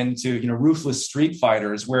 more akin to, ruthless street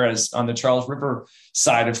fighters, whereas on the Charles River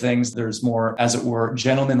side of things, there's more, as it were,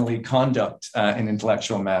 gentlemanly conduct in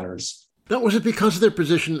intellectual matters. Now, was it because of their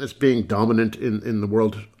position as being dominant in the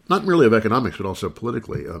world, not merely of economics, but also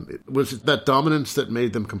politically? Was it that dominance that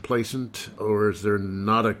made them complacent, or is there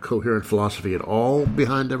not a coherent philosophy at all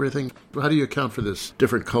behind everything? How do you account for this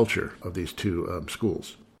different culture of these two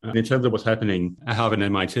schools? In terms of what's happening at Harvard and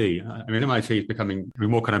MIT, MIT is becoming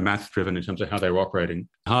more kind of math-driven in terms of how they're operating.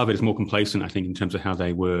 Harvard is more complacent, I think, in terms of how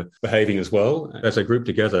they were behaving as well. As a group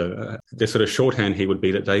together, their sort of shorthand here would be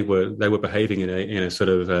that they were behaving in a sort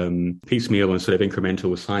of piecemeal and sort of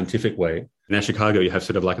incremental scientific way. And at Chicago, you have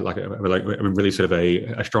sort of like really sort of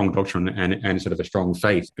a strong doctrine and sort of a strong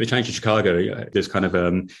faith. The change in Chicago, there's kind of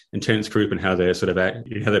intense group in how they sort of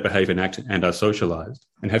how they behave and act and are socialized.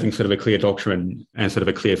 And having sort of a clear doctrine and sort of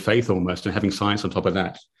a clear faith almost, and having science on top of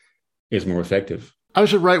that is more effective. I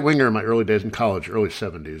was a right-winger in my early days in college, early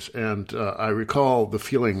 70s, and I recall the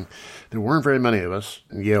feeling there weren't very many of us.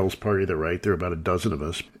 In Yale's party of the right, there were about a dozen of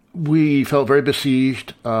us. We felt very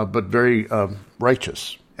besieged, but very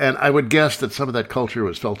righteous. And I would guess that some of that culture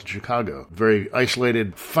was felt in Chicago. Very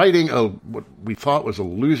isolated, fighting what we thought was a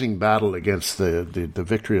losing battle against the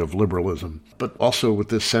victory of liberalism, but also with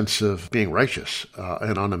this sense of being righteous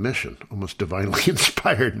and on a mission, almost divinely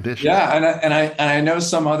inspired mission. Yeah, and I know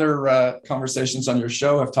some other conversations on your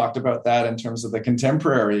show have talked about that in terms of the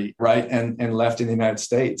contemporary right and left in the United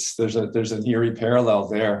States. There's an eerie parallel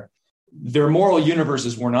there. Their moral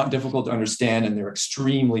universes were not difficult to understand, and they're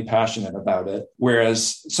extremely passionate about it.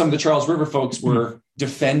 Whereas some of the Charles River folks were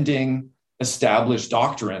defending established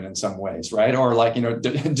doctrine in some ways, right? Or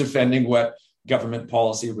defending what government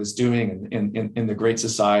policy was doing in the Great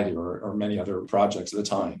Society or many other projects at the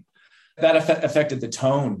time. That affected the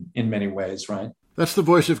tone in many ways, right? That's the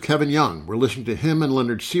voice of Kevin Young. We're listening to him and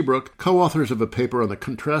Leonard Seabrook, co-authors of a paper on the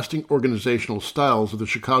contrasting organizational styles of the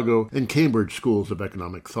Chicago and Cambridge schools of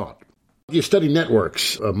economic thought. You study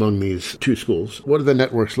networks among these two schools. What do the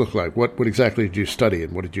networks look like? What exactly did you study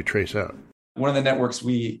and what did you trace out? One of the networks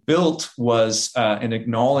we built was an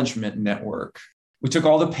acknowledgement network. We took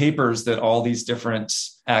all the papers that all these different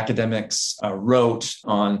academics wrote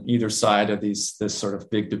on either side of this sort of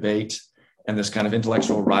big debate and this kind of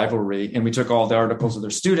intellectual rivalry, and we took all the articles of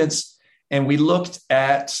their students, and we looked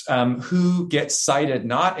at who gets cited,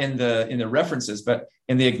 not in the references, but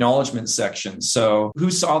in the acknowledgement section. So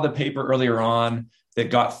who saw the paper earlier on that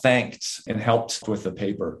got thanked and helped with the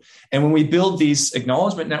paper. And when we build these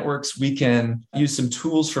acknowledgement networks, we can use some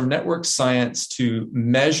tools from network science to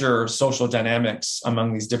measure social dynamics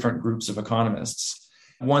among these different groups of economists.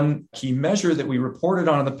 One key measure that we reported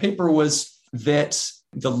on in the paper was that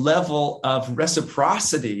the level of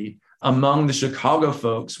reciprocity among the Chicago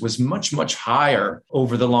folks was much, much higher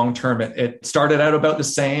over the long term. It started out about the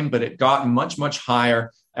same, but it got much, much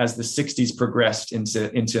higher as the 60s progressed into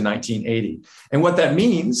 1980. And what that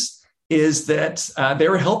means is that they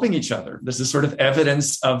were helping each other. This is sort of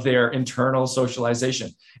evidence of their internal socialization.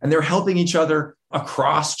 And they're helping each other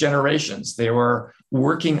across generations. They were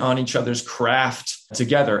working on each other's craft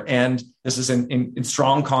together. And this is in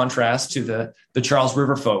strong contrast to the Charles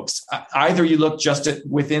River folks. Either you look just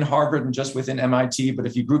within Harvard and just within MIT, but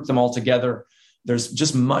if you group them all together, there's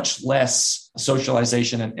just much less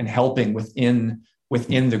socialization and helping within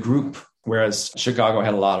the group, whereas Chicago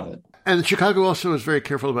had a lot of it. And Chicago also was very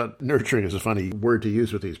careful about nurturing, is a funny word to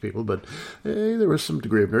use with these people, but there was some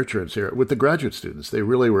degree of nurturance here. With the graduate students, they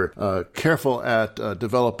really were careful at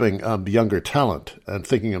developing younger talent and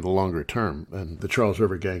thinking of the longer term. And the Charles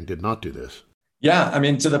River Gang did not do this. Yeah, I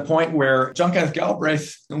mean, to the point where John Kenneth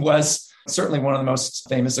Galbraith was certainly one of the most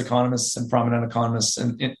famous economists and prominent economists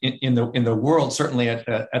in the world, certainly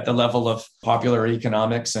at the level of popular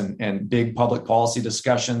economics and big public policy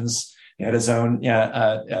discussions. He had his own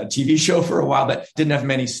TV show for a while, but didn't have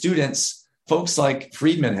many students. Folks like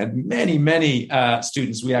Friedman had many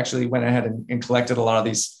students. We actually went ahead and collected a lot of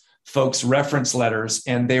these folks' reference letters,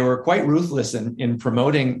 and they were quite ruthless in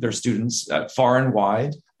promoting their students far and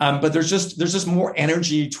wide. But there's just more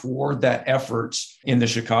energy toward that effort in the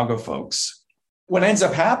Chicago folks. What ends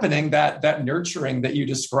up happening, that nurturing that you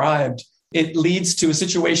described, it leads to a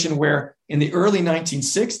situation where in the early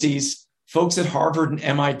 1960s, folks at Harvard and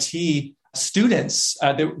MIT, students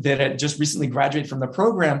that had just recently graduated from the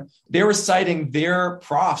program, they were citing their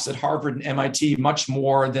profs at Harvard and MIT much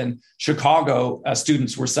more than Chicago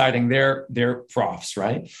students were citing their profs,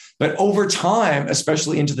 right? But over time,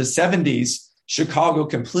 especially into the 70s, Chicago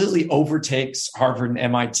completely overtakes Harvard and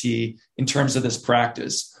MIT in terms of this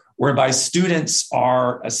practice, whereby students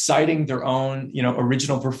are citing their own,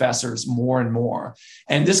 original professors more and more.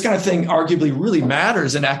 And this kind of thing arguably really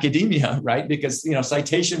matters in academia, right? Because,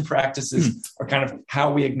 citation practices are kind of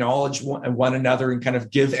how we acknowledge one another and kind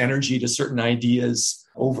of give energy to certain ideas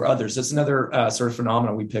over others. That's another sort of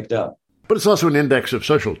phenomenon we picked up. But it's also an index of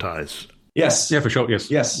social ties. Yes. Yeah, for sure.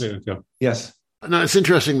 Yes. Yes. Yeah. Yes. Now, it's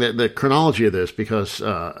interesting that the chronology of this, because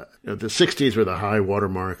the 60s were the high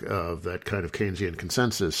watermark of that kind of Keynesian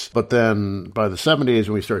consensus. But then by the 70s,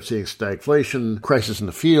 when we start seeing stagflation, crisis in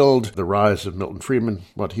the field, the rise of Milton Friedman,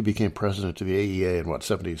 he became president of the AEA in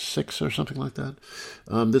 76 or something like that.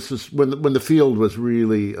 This is when the field was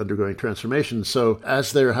really undergoing transformation. So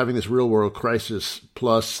as they're having this real world crisis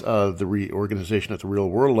plus the reorganization at the real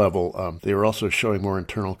world level, they are also showing more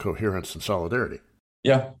internal coherence and solidarity.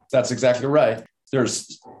 Yeah, that's exactly right.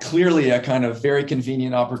 There's clearly a kind of very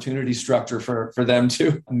convenient opportunity structure for them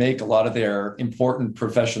to make a lot of their important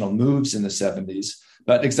professional moves in the 70s.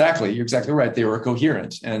 But you're exactly right. They were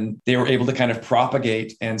coherent and they were able to kind of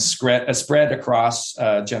propagate and spread across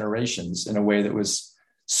generations in a way that was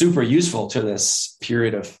super useful to this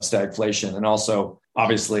period of stagflation and also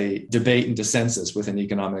obviously debate and dissensus within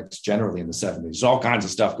economics generally in the 70s. There's all kinds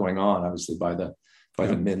of stuff going on, obviously, by the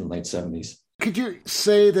mid and late 70s. Could you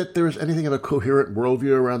say that there was anything of a coherent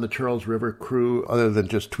worldview around the Charles River crew other than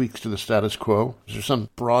just tweaks to the status quo? Is there some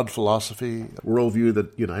broad philosophy, worldview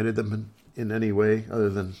that united them in any way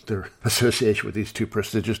other than their association with these two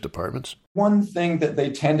prestigious departments? One thing that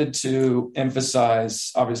they tended to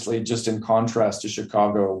emphasize, obviously just in contrast to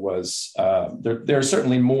Chicago, was they're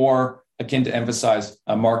certainly more akin to emphasize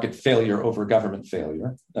a market failure over government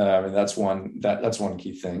failure. That's one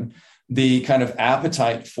key thing. The kind of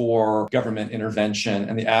appetite for government intervention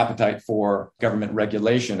and the appetite for government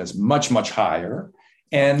regulation is much, much higher.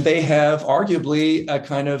 And they have arguably a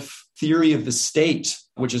kind of theory of the state,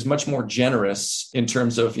 which is much more generous in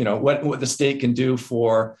terms of, what the state can do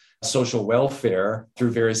for social welfare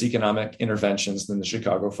through various economic interventions than the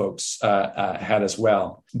Chicago folks had as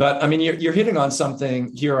well. But I mean, you're hitting on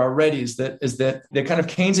something here already is that the kind of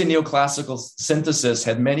Keynesian neoclassical synthesis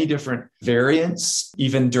had many different variants,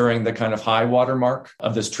 even during the kind of high watermark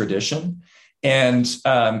of this tradition. And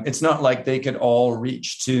it's not like they could all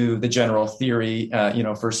reach to the general theory,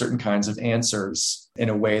 for certain kinds of answers in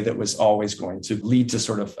a way that was always going to lead to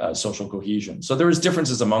sort of social cohesion. So there was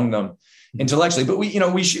differences among them intellectually, but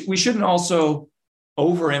we shouldn't also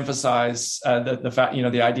overemphasize the fact,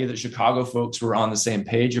 the idea that Chicago folks were on the same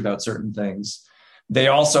page about certain things. They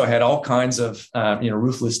also had all kinds of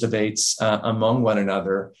ruthless debates among one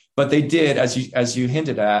another, but they did, as you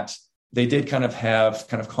hinted at, they did kind of have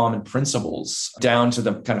kind of common principles down to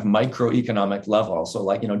the kind of microeconomic level. So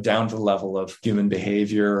down to the level of human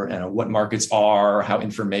behavior and what markets are, how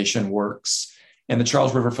information works. And the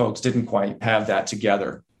Charles River folks didn't quite have that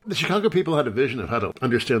together. The Chicago people had a vision of how to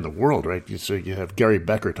understand the world, right? So you have Gary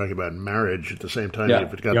Becker talking about marriage at the same time.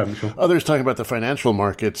 You've got others talking about the financial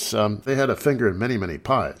markets. They had a finger in many, many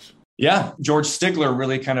pies. Yeah, George Stigler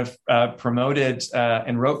really kind of promoted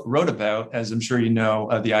and wrote about, as I'm sure you know,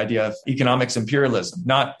 the idea of economics imperialism,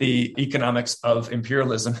 not the economics of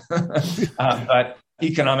imperialism, but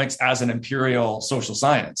economics as an imperial social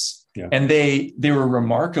science. Yeah. And they were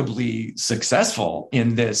remarkably successful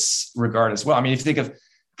in this regard as well. I mean, if you think of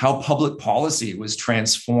how public policy was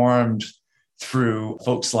transformed through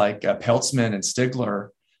folks like Peltzman and Stigler,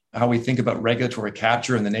 how we think about regulatory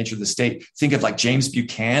capture and the nature of the state. Think of like James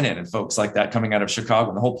Buchanan and folks like that coming out of Chicago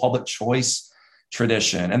and the whole public choice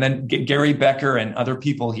tradition. And then Gary Becker and other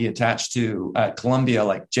people he attached to at Columbia,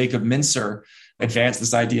 like Jacob Mincer, advanced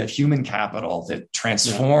this idea of human capital that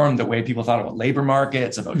transformed the way people thought about labor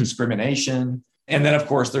markets, about discrimination. And then, of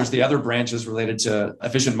course, there's the other branches related to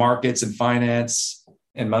efficient markets and finance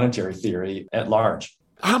and monetary theory at large.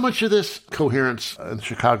 How much of this coherence in the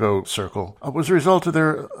Chicago circle was a result of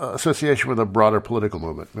their association with a broader political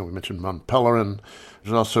movement? We mentioned Mont Pelerin.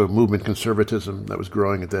 There's also movement conservatism that was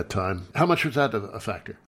growing at that time. How much was that a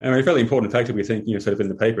factor? A fairly important factor, we think, sort of in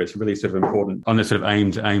the paper. It's really sort of important on this sort of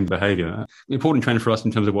aimed behavior. The important trend for us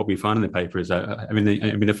in terms of what we find in the paper is that,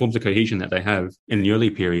 the forms of cohesion that they have in the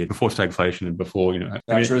early period, before stagflation and before,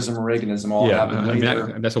 Thatcherism and Reaganism all happened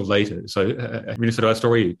later. That's all later. So, sort of our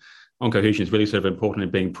story on cohesion is really sort of important in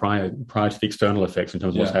being prior to the external effects in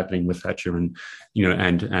terms of what's happening with Thatcher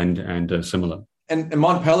and similar. And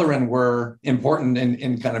Mont Pelerin were important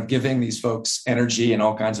in kind of giving these folks energy and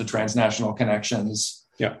all kinds of transnational connections.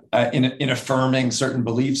 Yeah, in affirming certain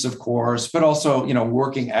beliefs, of course, but also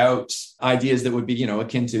working out ideas that would be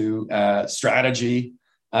akin to strategy,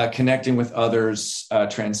 connecting with others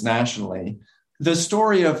transnationally. The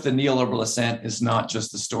story of the neoliberal ascent is not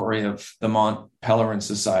just the story of the Mont Pelerin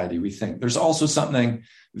Society, we think. There's also something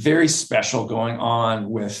very special going on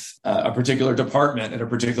with a particular department at a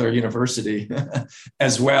particular university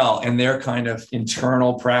as well, and their kind of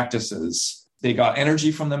internal practices. They got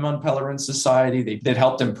energy from the Mont Pelerin Society. That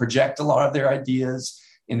helped them project a lot of their ideas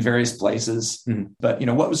in various places. But,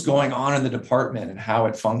 what was going on in the department and how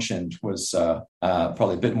it functioned was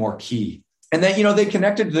probably a bit more key. And then, they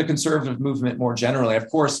connected to the conservative movement more generally. Of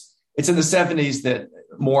course, it's in the 70s that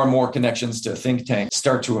more and more connections to think tanks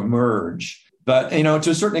start to emerge. But, to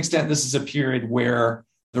a certain extent, this is a period where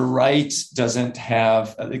the right doesn't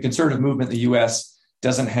have, the conservative movement in the U.S.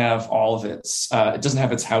 doesn't have all of its, it doesn't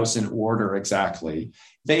have its house in order exactly.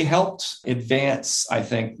 They helped advance, I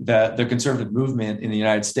think, the conservative movement in the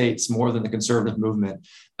United States more than the conservative movement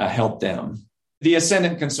helped them. The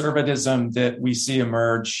ascendant conservatism that we see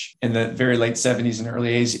emerge in the very late 70s and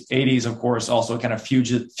early 80s, of course, also kind of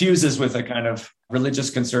fuses with a kind of religious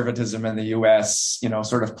conservatism in the U.S.,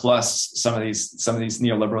 sort of plus some of these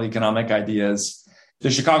neoliberal economic ideas. The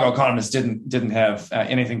Chicago Economists didn't have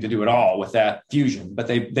anything to do at all with that fusion, but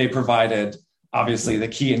they provided obviously the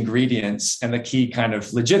key ingredients and the key kind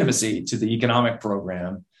of legitimacy to the economic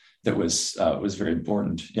program that was very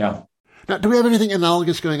important. Yeah. Now, do we have anything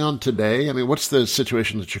analogous going on today? I mean, what's the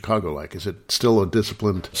situation in Chicago like? Is it still a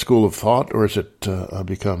disciplined school of thought, or has it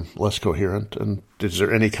become less coherent? And is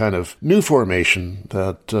there any kind of new formation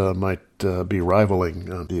that might be rivaling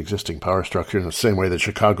the existing power structure in the same way that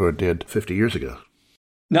Chicago did 50 years ago?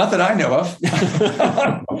 Not that I know of.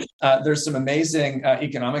 There's some amazing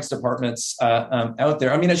economics departments out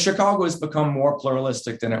there. I mean, Chicago has become more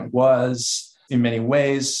pluralistic than it was in many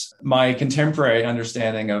ways. My contemporary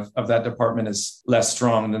understanding of that department is less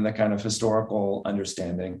strong than the kind of historical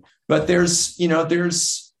understanding. But there's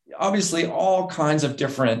obviously all kinds of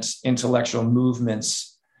different intellectual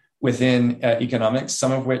movements within economics,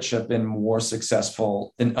 some of which have been more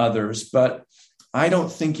successful than others. But I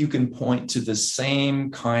don't think you can point to the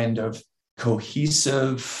same kind of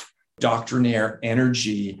cohesive doctrinaire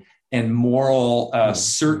energy and moral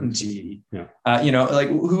certainty. Yeah. Like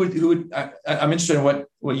who would I'm interested in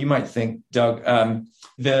what you might think, Doug.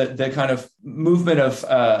 The kind of movement of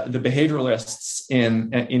the behavioralists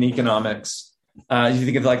in economics. You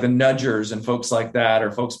think of like the nudgers and folks like that, or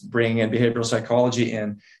folks bringing in behavioral psychology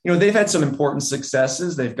in, they've had some important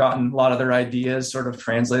successes. They've gotten a lot of their ideas sort of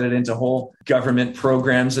translated into whole government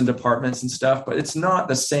programs and departments and stuff, but it's not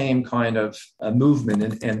the same kind of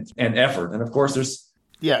movement and effort. And of course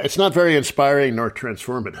it's not very inspiring nor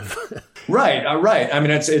transformative. Right. I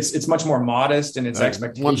mean, it's much more modest in its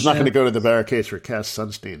expectation. One's not going to go to the barricades for Cass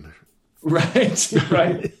Sunstein.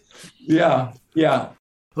 Right. Yeah.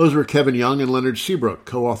 Those were Kevin Young and Leonard Seabrook,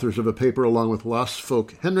 co-authors of a paper along with Lasse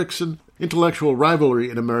Foulke Henriksen, Intellectual Rivalry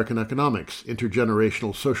in American Economics,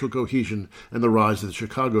 Intergenerational Social Cohesion and the Rise of the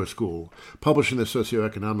Chicago School, published in the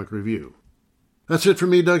Socioeconomic Review. That's it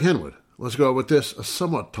from me, Doug Henwood. Let's go out with this, a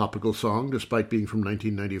somewhat topical song, despite being from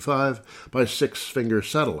 1995, by Six Finger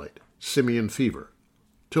Satellite, Simian Fever.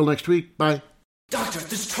 Till next week, bye. Doctor,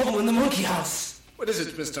 there's trouble in the monkey house. What is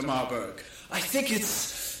it, Mr. Marburg? I think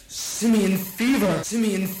it's Simian fever.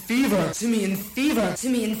 Simian fever. Simian fever.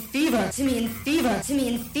 Simian fever. Simian fever.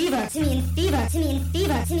 Simian fever. Simian fever. Simian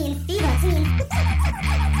fever. Simian fever. Simian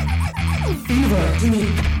fever.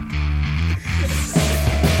 Simian